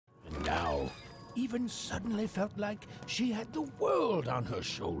even suddenly felt like she had the world on her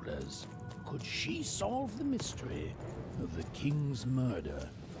shoulders. Could she solve the mystery of the king's murder?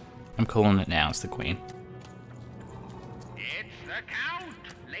 I'm calling it now, it's the queen. It's the Count!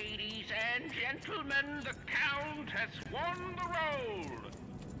 Ladies and gentlemen, the Count has won the role!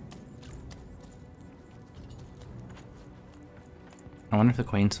 I wonder if the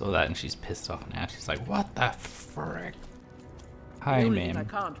queen saw that and she's pissed off now. She's like, what the frick? Hi, The only thing I ma'am.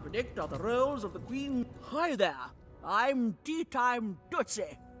 can't predict are the roles of the queen. Hi there, I'm Tea Time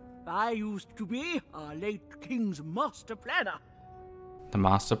Tootsie. I used to be our late king's master planner. The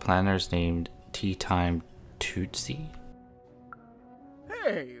master planner is named Tea Time Tootsie.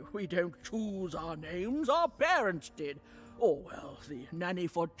 Hey, we don't choose our names, our parents did. Oh, well, the Nanny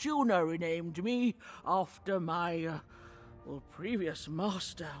Fortuna renamed me after my, previous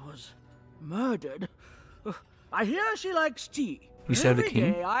master was murdered. I hear she likes tea. You said the Every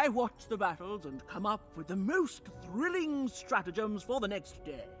king? day I watch the battles and come up with the most thrilling stratagems for the next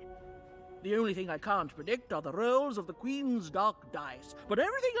day. The only thing I can't predict are the rolls of the Queen's dark dice, but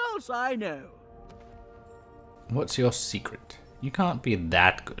everything else I know. What's your secret? You can't be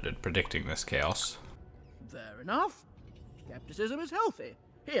that good at predicting this chaos. Fair enough. Skepticism is healthy.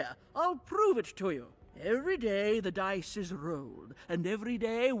 Here, I'll prove it to you. Every day the dice is rolled, and every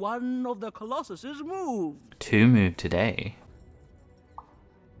day one of the Colossus is moved. 2 moved today.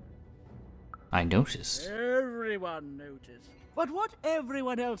 I noticed. Everyone noticed. But what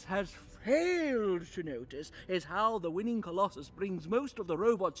everyone else has failed to notice is how the winning Colossus brings most of the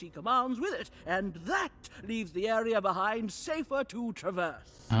robots he commands with it, and that leaves the area behind safer to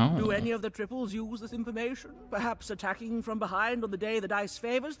traverse. Oh. Do any of the triples use this information? Perhaps attacking from behind on the day the dice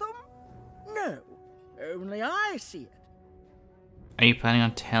favors them? No. Only I see it. Are you planning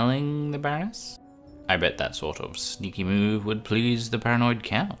on telling the Baroness? I bet that sort of sneaky move would please the paranoid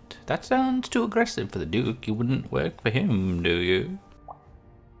Count. That sounds too aggressive for the Duke. You wouldn't work for him, do you?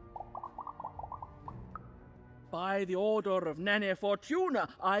 By the order of Nanny Fortuna,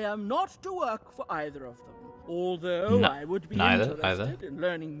 I am not to work for either of them. Although I would be interested in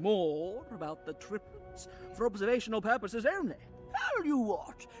learning more about the triplets for observational purposes only. Tell you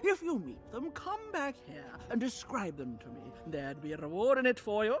what, if you meet them, come back here and describe them to me. There'd be a reward in it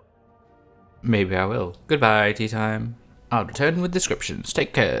for you. Maybe I will. Goodbye, Tea Time. I'll return with descriptions.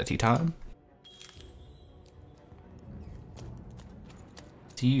 Take care, Tea Time.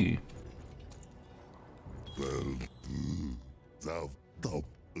 To you.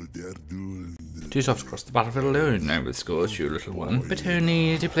 Too soft to cross the battlefield alone, I will scorch you, little one. But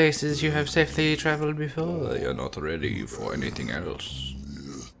only to places you have safely travelled before. You're not ready for anything else.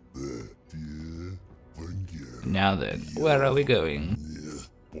 Now then, where are we going?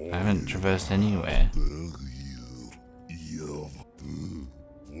 I haven't traversed anywhere.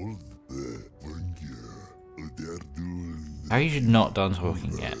 How you should not done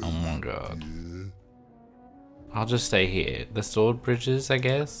talking yet? Oh my god. I'll just stay here. The sword bridges, I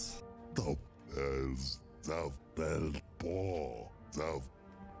guess?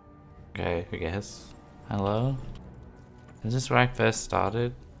 Okay, I guess. Hello? Is this where I first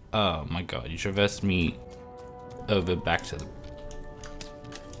started? Oh my god, you traversed me over back to the...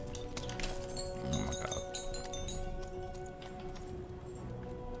 Oh my god.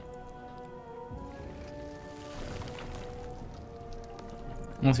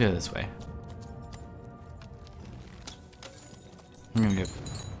 Let's go this way. I'm gonna go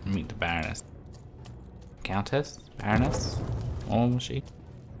meet the Baroness. Countess? Baroness? Or was she?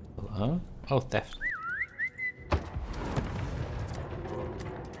 Hello? Oh, theft.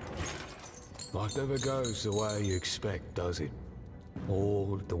 Life never goes the way you expect, does it?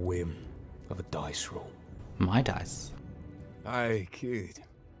 All at the whim of a dice roll. My dice. Hey, kid.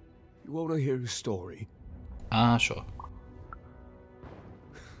 You want to hear a story? Sure.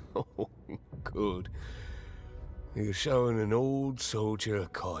 Oh, good. You're showing an old soldier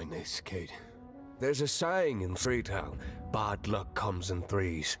kindness, kid. There's a saying in Freetown, bad luck comes in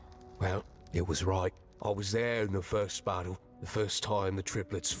threes. Well, it was right. I was there in the first battle, the first time the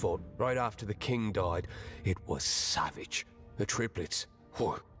triplets fought, right after the king died. It was savage. The triplets,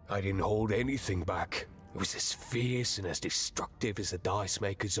 I didn't hold anything back. It was as fierce and as destructive as the dice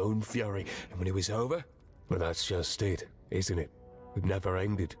maker's own fury. And when it was over, well, that's just it, isn't it? It never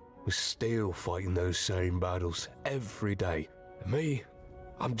ended. We're still fighting those same battles every day. And me,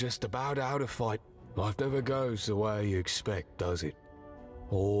 I'm just about out of fight. Life never goes the way you expect, does it?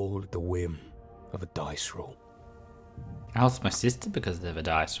 All at the whim of a dice roll. I lost my sister because of a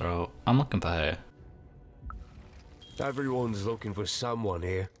dice roll. I'm looking for her. Everyone's looking for someone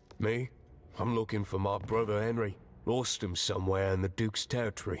here. Me? I'm looking for my brother Henry. Lost him somewhere in the Duke's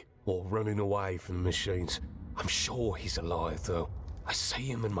territory, or running away from the machines. I'm sure he's alive, though. I see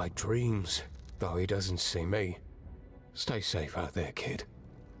him in my dreams, though he doesn't see me. Stay safe out there, kid.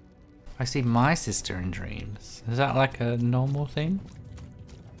 I see my sister in dreams. Is that like a normal thing?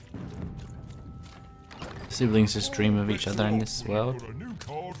 Siblings just dream of each other in this world?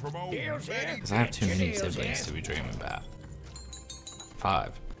 Because I have too many siblings to be dreaming about.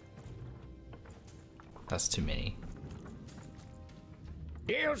 5. That's too many.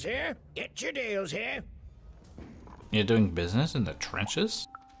 Deals here. Get your deals here. You're doing business in the trenches?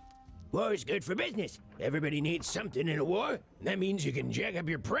 War's good for business. Everybody needs something in a war. That means you can jack up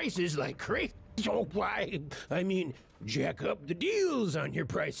your prices like crazy. Oh, why? I mean, jack up the deals on your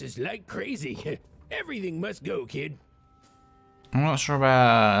prices like crazy. Everything must go, kid. I'm not sure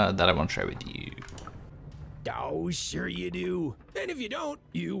about that I want to trade with you. Oh, sure you do. And if you don't,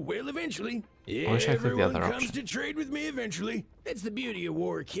 you will eventually. I wish I clicked the other Everyone option. comes to trade with me eventually. That's the beauty of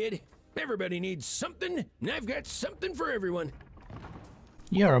war, kid. Everybody needs something, and I've got something for everyone.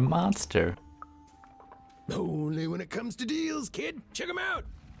 You're a monster. Only when it comes to deals, kid. Check them out.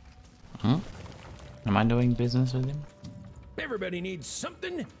 Huh? Am I doing business with him? Everybody needs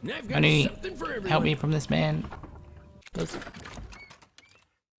something, and I've got Honey, something for everyone. help me from this man. Please.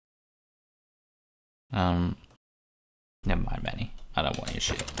 Never mind, Manny. I don't want your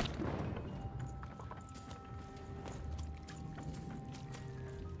shit.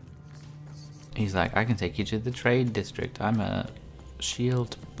 He's like, I can take you to the trade district. I'm a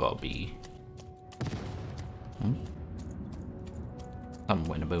shield Bobby. Some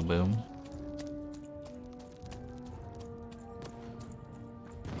winna boom boom.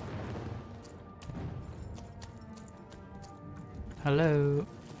 Hello.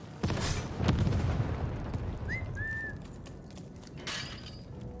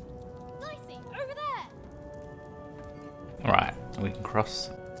 Dicey, over there. Alright, we can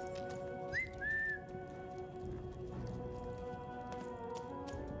cross.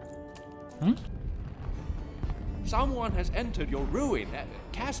 Someone has entered your ruined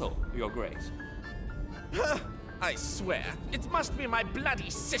castle, Your Grace. I swear, it must be my bloody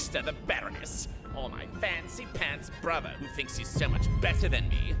sister, the Baroness, or my fancy-pants brother who thinks he's so much better than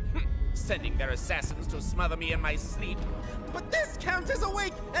me, sending their assassins to smother me in my sleep. But this Count is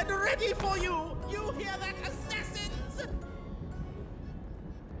awake and ready for you! You hear that, assassins?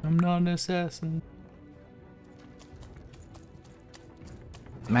 I'm not an assassin.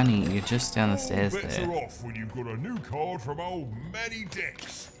 Manny, you're just down the stairs Bets there. are off when you've got a new card from old Manny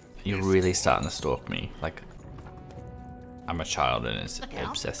Dex. You're really starting to stalk me. Like, I'm a child and it's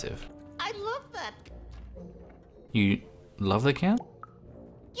obsessive. I love that. You love the Count?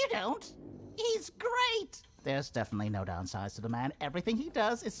 You don't. He's great. There's definitely no downsides to the man. Everything he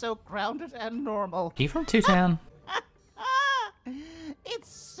does is so grounded and normal. He from Two-Town?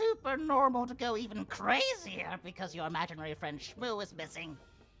 It's super normal to go even crazier because your imaginary friend Shmoo is missing.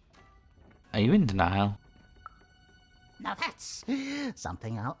 Are you in denial? Now that's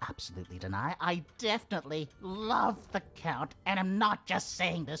something I'll absolutely deny. I definitely love the Count, and I'm not just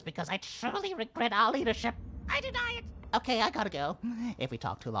saying this because I truly regret our leadership. I deny it. Okay, I gotta go. If we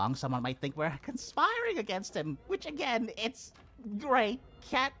talk too long, someone might think we're conspiring against him, which again, it's great.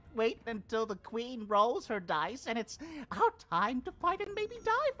 Can't wait until the Queen rolls her dice, and it's our time to fight and maybe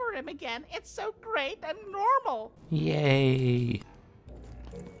die for him again. It's so great and normal. Yay!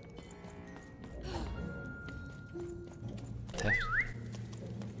 Theft.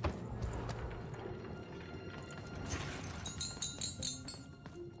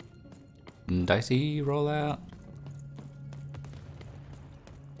 Dicey, roll out.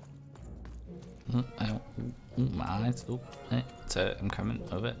 My eyes. Oh, so I'm coming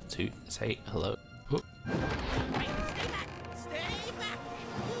over to say hello. Oh. Stay back! Stay back!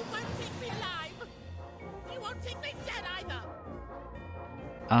 You won't take me alive! You won't take me dead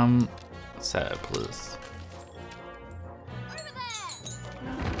either! Sir, please. Over there.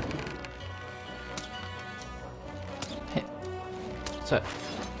 Hey. So,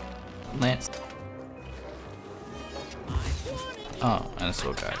 Lance. Oh, and a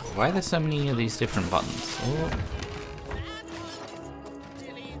sword guy. Why are there so many of these different buttons? Oh.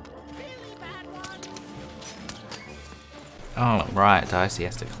 Oh, right, Dicey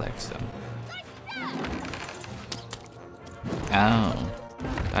has to collect some. Oh.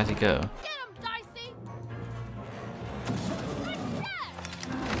 Dicey, go. Get him, Dicey.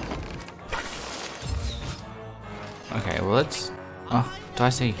 Okay, well let's... Oh,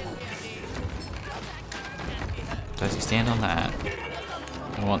 Dicey. Dicey, stand on that.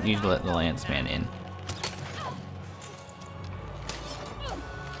 I want you to let the Lance man in.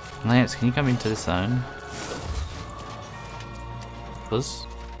 Lance, can you come into the zone? please.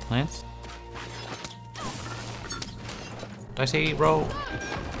 Lance. Dicey, roll.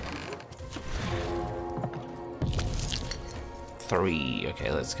 3.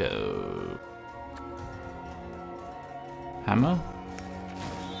 Okay, let's go. Hammer.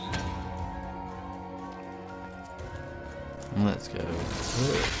 Let's go.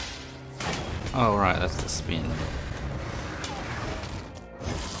 Oh, right, that's the spin.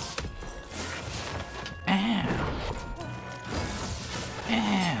 Ow.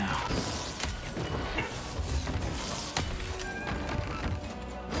 Ow.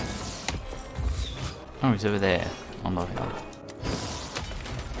 Oh, he's over there on the hill.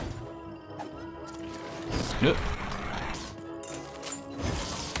 Yep.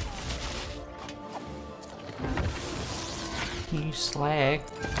 You slag.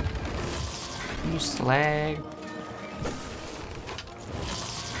 You slag.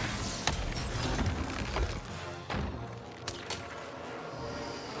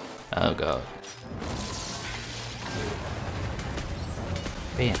 Oh god.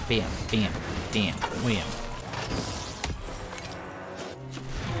 Bam, bam, bam, bam, wham.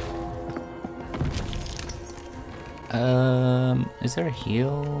 Is there a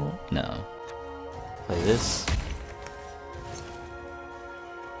heal? No. Play this.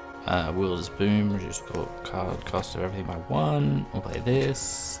 Wheels boom, reduce cost of everything by 1. We'll play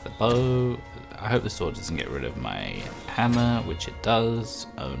this. The bow. I hope the sword doesn't get rid of my hammer, which it does.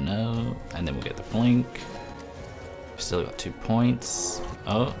 Oh no. And then we'll get the blink. We've still got 2 points.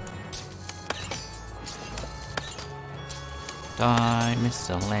 Oh. Die,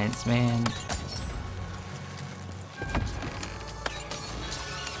 Mr. Lanceman.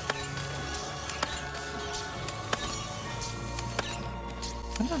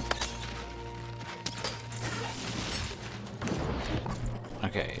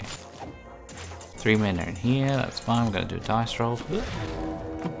 Okay. 3 men are in here, that's fine. We're gonna do a dice roll.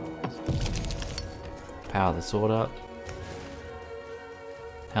 Power the sword up.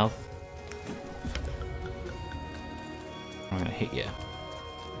 Health. I'm gonna hit you.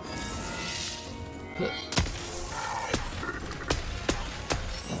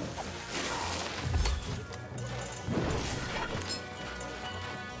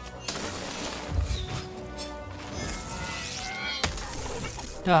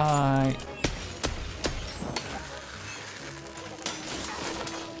 Die.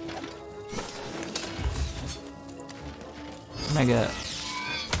 Mega.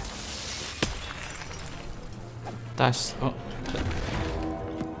 Dice. Oh.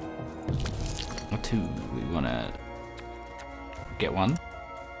 2. We wanna get 1.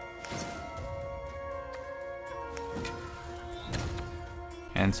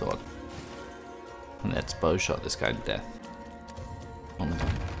 And sword. And let's bow shot this guy to death. On the gun.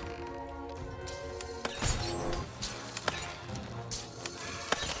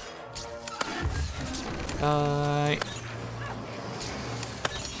 Die.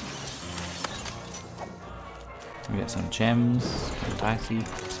 We got some gems. Dicey.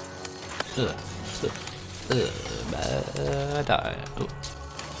 Die. Oh.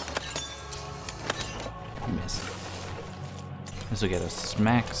 Miss. This will get us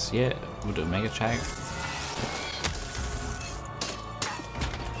smacks. Yeah, we'll do a mega check.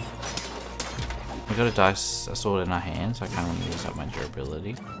 We got a sword in our hand, so I kind of want to use up my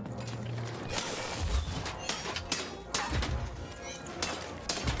durability.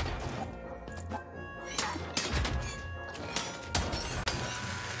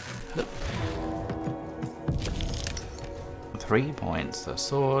 Look. 3 points. The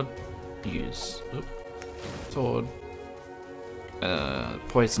sword. Use. Oop, sword.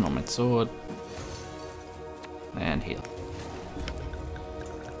 Poison on my sword. And heal.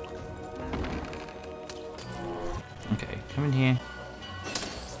 Okay, come in here.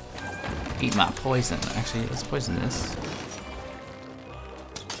 Eat my poison. Actually, let's poison this.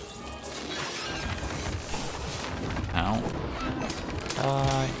 Ow.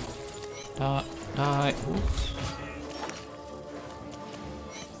 Die. Die. Die. Oops.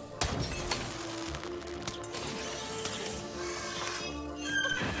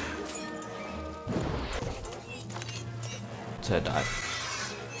 To die.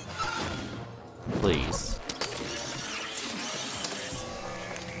 Please.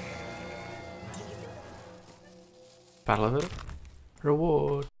 Battle of it.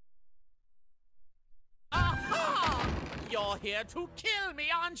 Reward. Aha! You're here to kill me,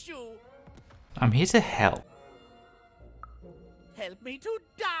 aren't you? I'm here to help. Help me to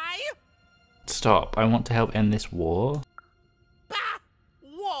die? Stop. I want to help end this war. Bah!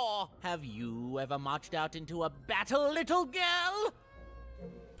 War! Have you ever marched out into a battle, little girl?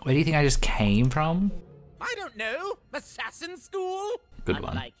 Where do you think I just came from? I don't know. Assassin school? Good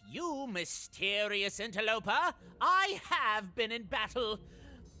one. Unlike you, mysterious interloper, I have been in battle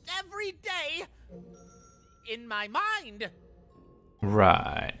every day in my mind.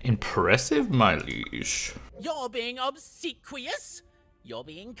 Right. Impressive, my liege. You're being obsequious. You're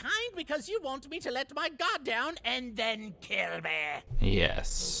being kind because you want me to let my guard down and then kill me.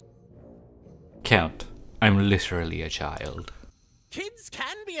 Yes. Count, I'm literally a child. Kids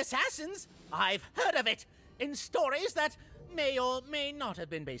can be assassins. I've heard of it in stories that may or may not have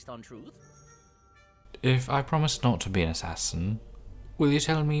been based on truth. If I promise not to be an assassin, will you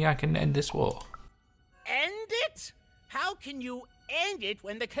tell me I can end this war? End it? How can you end it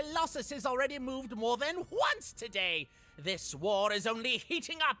when the Colossus has already moved more than once today? This war is only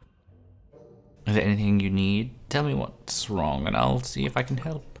heating up. Is there anything you need? Tell me what's wrong and I'll see if I can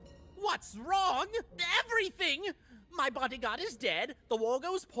help. What's wrong? Everything! My bodyguard is dead, the war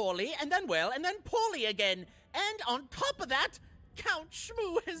goes poorly, and then well, and then poorly again. And on top of that, Count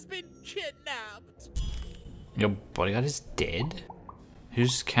Shmoo has been kidnapped. Your bodyguard is dead?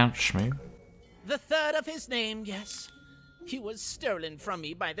 Who's Count Shmoo? The third of his name, yes. He was stolen from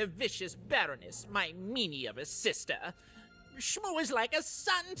me by the vicious Baroness, my meanie of a sister. Shmoo is like a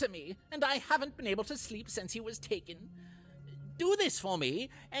son to me, and I haven't been able to sleep since he was taken. Do this for me,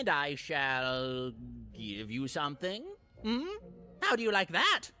 and I shall give you something. How do you like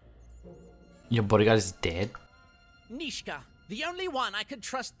that? Your bodyguard is dead? Nishka, the only one I could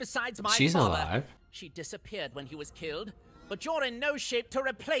trust besides my She's father. alive. She disappeared when he was killed, but you're in no shape to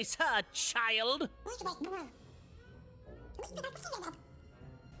replace her, child.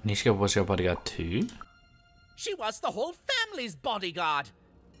 Nishka was your bodyguard too? She was the whole family's bodyguard.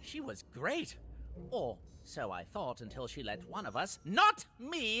 She was great. Or so I thought until she let one of us, not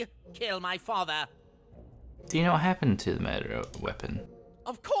me, kill my father. Do you know what happened to the murder weapon?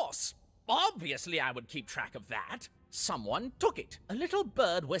 Of course. Obviously I would keep track of that. Someone took it. A little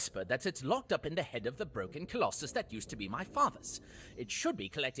bird whispered that it's locked up in the head of the broken colossus that used to be my father's. It should be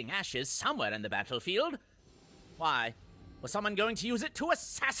collecting ashes somewhere in the battlefield. Why? Was someone going to use it to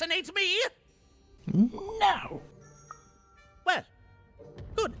assassinate me? No. Well,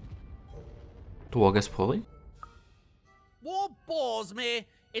 good. The war goes poorly? War bores me.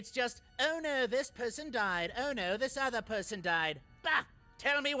 It's just, oh no, this person died. Oh no, this other person died. Bah!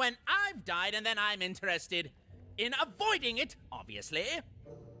 Tell me when I've died and then I'm interested. In avoiding it, obviously.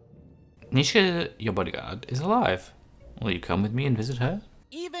 Nishka, your bodyguard, is alive. Will you come with me and visit her?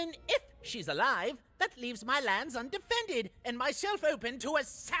 Even if she's alive, that leaves my lands undefended and myself open to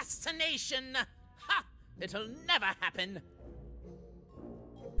assassination. Ha! It'll never happen.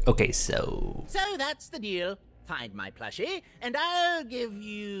 Okay, so that's the deal. Find my plushie, and I'll give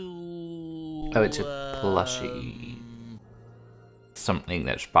you... Oh, it's a plushie. Something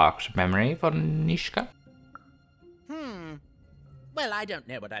that sparks memory for Nishka? Well, I don't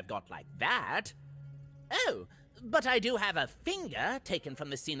know what I've got like that. Oh, but I do have a finger taken from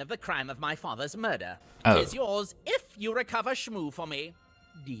the scene of the crime of my father's murder. Oh. It's yours if you recover Shmoo for me.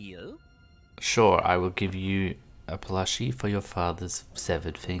 Deal? Sure, I will give you a plushie for your father's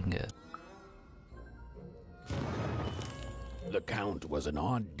severed finger. The Count was an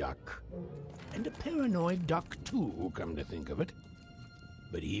odd duck, and a paranoid duck too, come to think of it.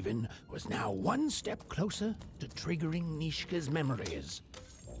 But Even was now one step closer to triggering Nishka's memories,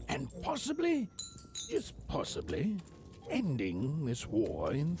 and possibly, just possibly, ending this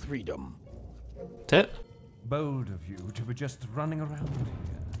war in freedom. Tit? Bold of you to be just running around here.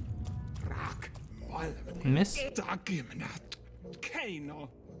 Miss?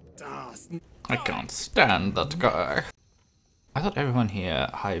 I can't stand that guy. I thought everyone here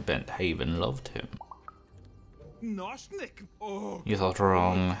at High Bent Haven loved him. You thought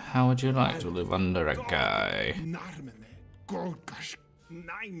wrong. How would you like to live under a guy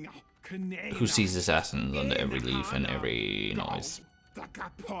who sees assassins under every leaf and every noise?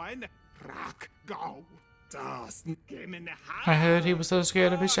 I heard he was so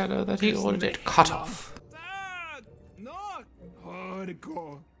scared of his shadow that he ordered it cut off.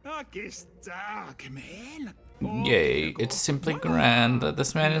 Yay, it's simply grand that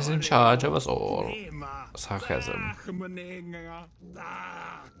this man is in charge of us all. Sarcasm.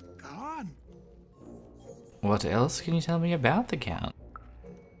 What else can you tell me about the Count?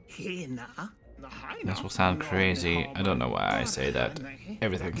 This will sound crazy. I don't know why I say that.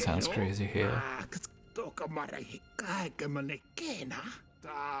 Everything sounds crazy here.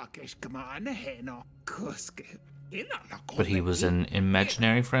 But he was an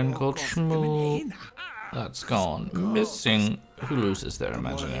imaginary friend called Shmoo that's gone missing. Who loses their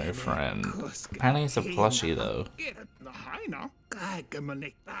imaginary friend? Apparently it's a plushie though.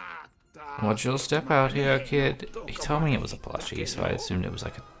 Watch your step out here, kid. He told me it was a plushie, so I assumed it was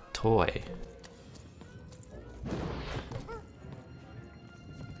like a toy.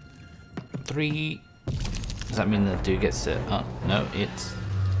 Three. Does that mean the dude gets to... Oh, no, it's...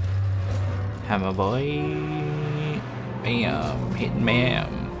 Hammer boy. Bam. Hit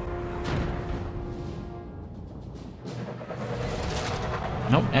bam.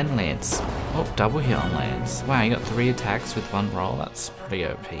 Nope, and Lance. Oh, double hit on Lance. Wow, you got 3 attacks with 1 roll. That's pretty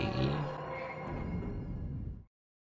OP.